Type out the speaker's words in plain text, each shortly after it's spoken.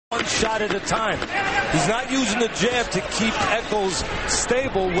shot at a time. He's not using the jab to keep Eccles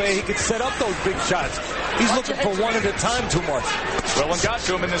stable where he could set up those big shots. He's looking for one at a time too much. Quillen got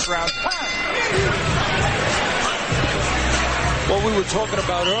to him in this round. What we were talking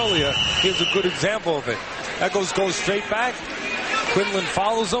about earlier, here's a good example of it. Eccles goes straight back. Quinlan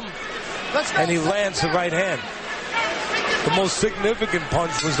follows him, and he lands the right hand. The most significant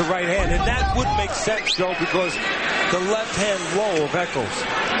punch was the right hand, and that would make sense, Joe, because the left hand low of Eccles.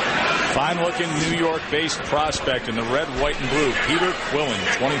 Fine-looking New York-based prospect in the red, white, and blue, Peter Quillen,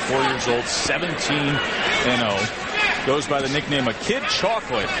 24 years old, 17-0. Goes by the nickname of Kid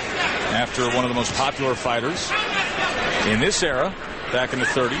Chocolate after one of the most popular fighters in this era, back in the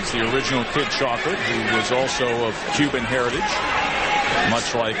 30s, the original Kid Chocolate, who was also of Cuban heritage,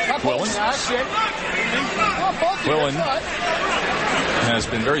 much like Quillen. Quillen has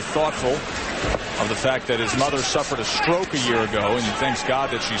been very thoughtful of the fact that his mother suffered a stroke a year ago, and he thanks God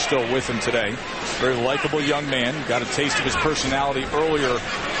that she's still with him today. Very likable young man. Got a taste of his personality earlier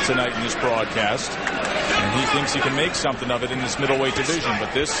tonight in this broadcast. And he thinks he can make something of it in this middleweight division.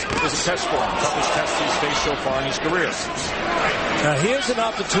 But this is a test for him. Toughest test he's faced so far in his career. Now here's an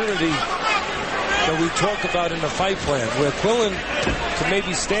opportunity that we talked about in the fight plan, where Quillen can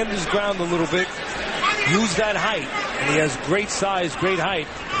maybe stand his ground a little bit, use that height, and he has great size, great height.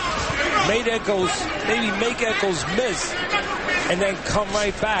 Maybe make Eccles miss, and then come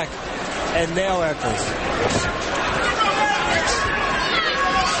right back and nail Eccles.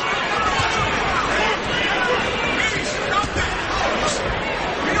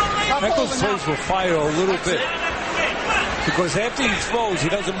 Eccles throws will fire a little bit, because after he throws, he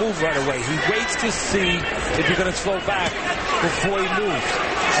doesn't move right away. He waits to see if you're going to throw back before he moves.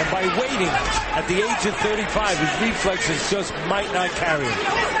 And by waiting, at the age of 35, his reflexes just might not carry him.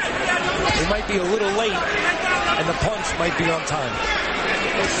 He might be a little late, and the punch might be on time.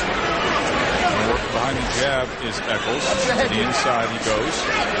 Working behind the jab is Eccles. To the inside he goes.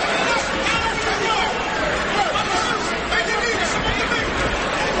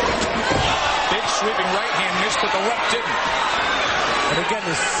 Big sweeping right hand missed, but the left didn't. And again,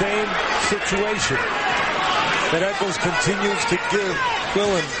 the same situation that Eccles continues to give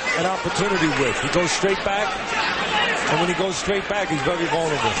Quillen an opportunity with. He goes straight back, and when he goes straight back, he's very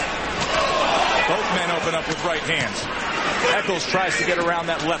vulnerable. Both men open up with right hands. Eccles tries to get around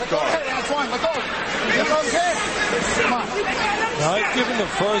that left guard. Now, I've given the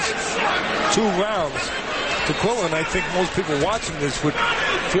first 2 rounds to Quillen. I think most people watching this would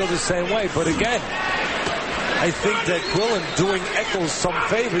feel the same way. But again, I think that Quillen doing Eccles some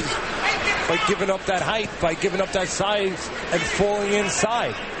favors by giving up that height, by giving up that size, and falling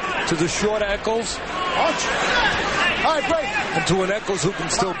inside to the short Eccles. All right, break. And to an Eccles who can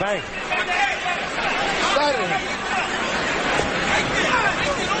still bang.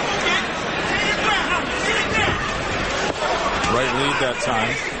 Right lead that time.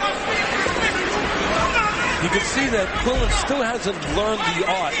 You can see that Quillen still hasn't learned the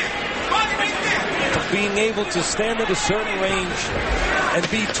art of being able to stand at a certain range and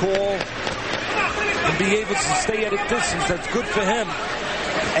be tall and be able to stay at a distance that's good for him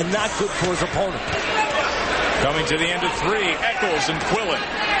and not good for his opponent. Coming to the end of 3, Eccles and Quillen.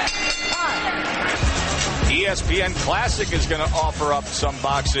 ESPN Classic is going to offer up some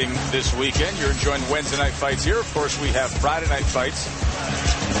boxing this weekend. You're enjoying Wednesday night fights here. Of course, we have Friday night fights.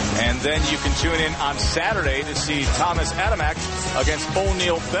 And then you can tune in on Saturday to see Thomas Adamek against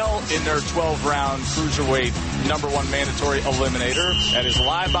O'Neal Bell in their 12-round cruiserweight #1 mandatory eliminator. That is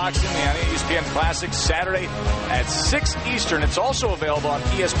live boxing on ESPN Classic Saturday at 6 Eastern. It's also available on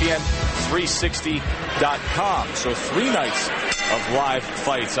ESPN360.com. So 3 nights of live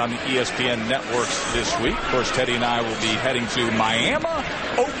fights on the ESPN networks this week. Of course, Teddy and I will be heading to Miami,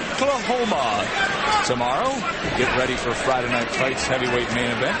 Oklahoma tomorrow. Get ready for Friday night fights heavyweight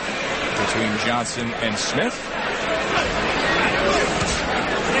main event between Johnson and Smith.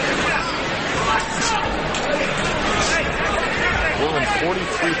 More than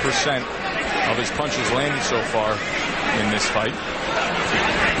 43% of his punches landed so far in this fight.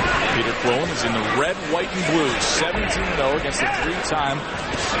 Peter Quillen is in the red, white, and blue, 17-0 against the 3-time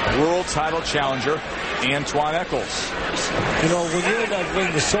world title challenger, Antoine Eccles. You know, when you're in that ring,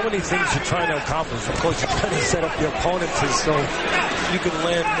 there's so many things you're trying to accomplish. Of course, you're trying to set up your opponent so you can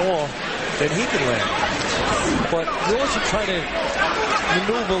land more than he can land. But you're also trying to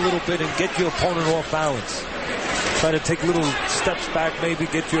maneuver a little bit and get your opponent off balance. Try to take little steps back, maybe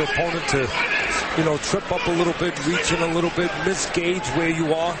get your opponent to, you know, trip up a little bit, reach in a little bit, misgauge where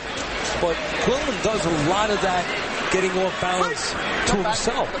you are. But Quillen does a lot of that getting off balance to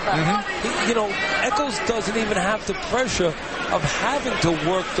himself. Eccles doesn't even have the pressure of having to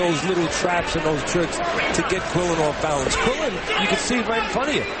work those little traps and those tricks to get Quillen off balance. Quillen, you can see right in front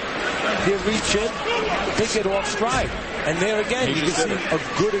of you. He'll reach in, they get off stride. And there again, you can see a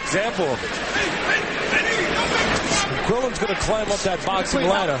good example of it. Quillen's going to climb up that boxing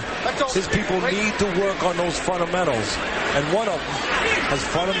ladder. His people need to work on those fundamentals. And one of them, as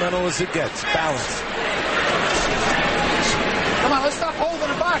fundamental as it gets, balance. Come on, let's stop holding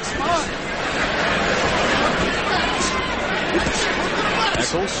the box. Come on.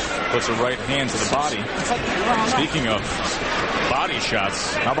 Eccles puts a right hand to the body. Speaking of body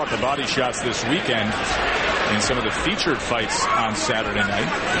shots, how about the body shots this weekend in some of the featured fights on Saturday night?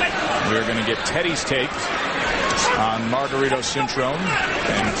 We're going to get Teddy's take on Margarito Cintrón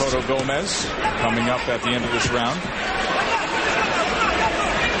and Cotto Gomez coming up at the end of this round.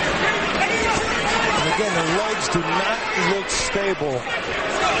 And again, the legs do not look stable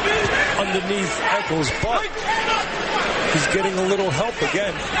underneath Eccles, but he's getting a little help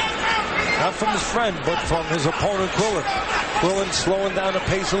again. Not from his friend, but from his opponent, Quillen. Quillen slowing down the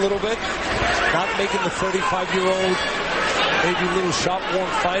pace a little bit, not making the 35-year-old, maybe little shop-worn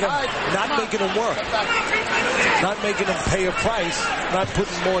fighter, not making him work, not making him pay a price, not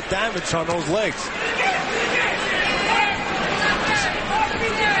putting more damage on those legs.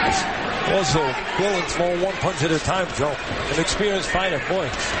 Also, Quillen's throwing one punch at a time, Joe. An experienced fighter, boy.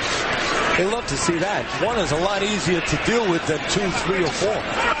 They love to see that. One is a lot easier to deal with than 2, 3, or 4.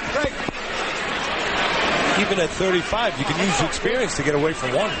 Even at 35, you can use your experience to get away from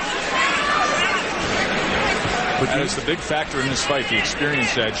one. But that is the big factor in this fight, the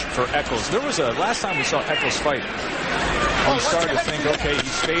experience edge for Eccles. There was last time we saw Eccles fight, we started to think, okay,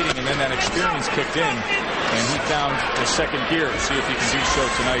 he's fading, and then that experience kicked in, and he found the second gear. See if he can do so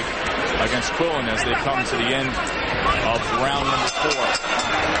tonight against Quillen as they come to the end of round number 4.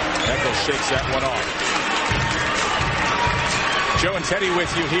 Eccles shakes that one off. Joe and Teddy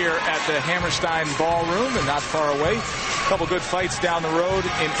with you here at the Hammerstein Ballroom, and not far away. A couple good fights down the road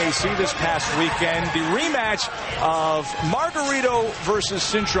in AC this past weekend. The rematch of Margarito versus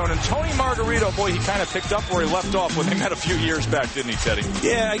Cintrón. And Tony Margarito, boy, he kind of picked up where he left off when they met a few years back, didn't he, Teddy?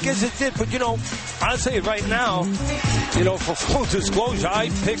 Yeah, I guess it did. But, I'll say it right now, for full disclosure, I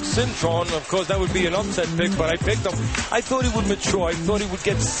picked Cintrón. Of course, that would be an upset pick, but I picked him. I thought he would mature. I thought he would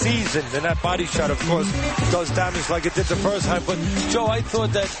get seasoned. And that body shot, of course, does damage like it did the first time. But, Joe, I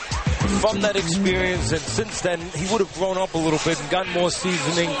thought that from that experience, and since then, he would have grown up a little bit and gotten more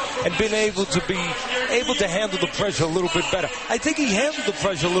seasoning and been able to handle the pressure a little bit better. I think he handled the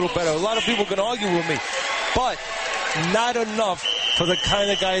pressure a little better. A lot of people can argue with me, but not enough for the kind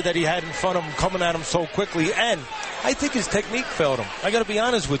of guy that he had in front of him, coming at him so quickly. And I think his technique failed him. I got to be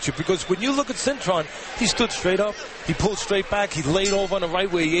honest with you, because when you look at Cintrón, he stood straight up, he pulled straight back, he laid over on the right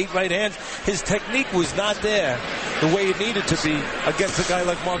where he ate right hands. His technique was not there the way it needed to be against a guy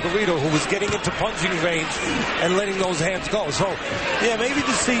like Margarito, who was getting into punching range and letting those hands go. So, yeah, maybe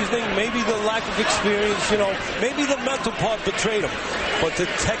the seasoning, maybe the lack of experience, maybe the mental part betrayed him. But the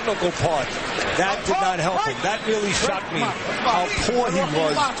technical part, that did not help him. That really shocked me, how poor he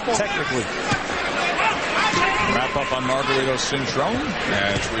was technically. Wrap up on Margarito Cintrón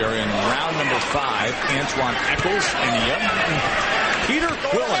as we are in round number 5. Antoine Eccles and young Peter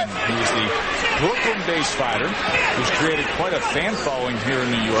Quillen, who is the Brooklyn-based fighter who's created quite a fan following here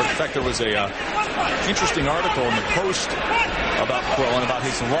in New York. In fact, there was a interesting article in the Post about Quillen, about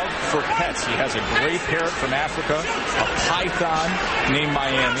his love for pets. He has a gray parrot from Africa, a python named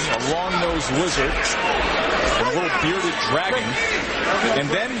Miami, a long-nosed lizard, and a little bearded dragon. And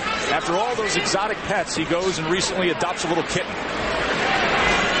then, after all those exotic pets, he goes and recently adopts a little kitten.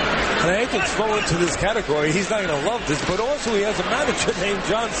 And I hate to throw into this category, he's not going to love this, but also he has a manager named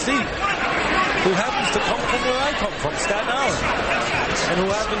John C., who happens to come from where I come from, Staten Island, and who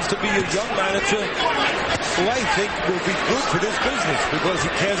happens to be a young manager who I think will be good for this business because he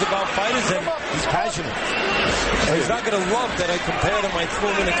cares about fighters and he's passionate. And he's not going to love that I compared him, I threw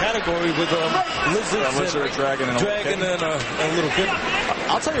him in a category with lizards, a dragon and a little kitten.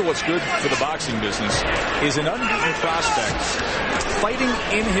 I'll tell you what's good for the boxing business is an unbeaten prospect fighting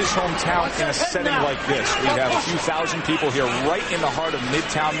in his hometown in a setting like this. We have a few thousand people here right in the heart of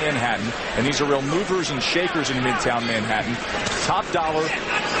Midtown Manhattan, and these are real movers and shakers in Midtown Manhattan. Top dollar,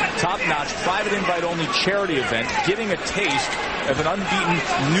 top-notch, private invite-only charity event, giving a taste of an unbeaten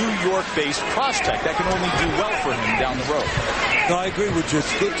New York-based prospect. That can only do well for him down the road. No, I agree with you. It's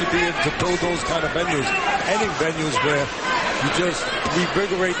good to be able to build those kind of venues. Any venues where you just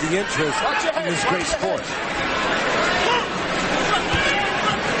revigorate the interest in this great sport.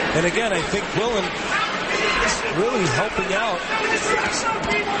 And again, I think Quillen really helping out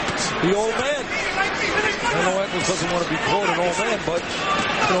the old man. I know Eccles doesn't want to be called an old man, but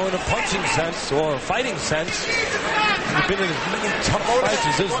in a punching sense or a fighting sense, you've been in as many tough fights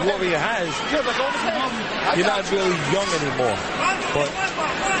as this warrior has. You're not really young anymore. But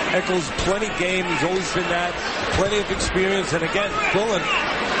Eccles, plenty game. He's always been that. Plenty of experience. And again, Quillen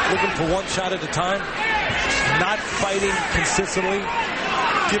looking for one shot at a time. Not fighting consistently.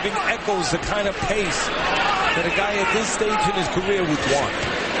 Giving Eccles the kind of pace that a guy at this stage in his career would want.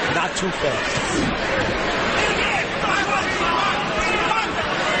 Not too fast.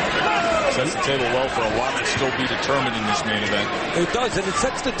 Sets the table well for a lot to still be determined in this main event. It does, and it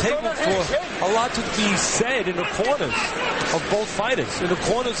sets the table for a lot to be said in the corners of both fighters. In the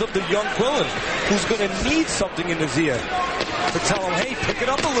corners of the young Quillen, who's going to need something in his ear to tell him, hey, pick it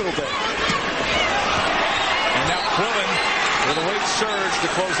up a little bit. And now Quillen with a late surge to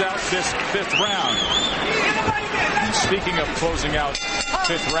close out this fifth round. And speaking of closing out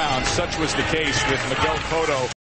fifth round, such was the case with Miguel Cotto.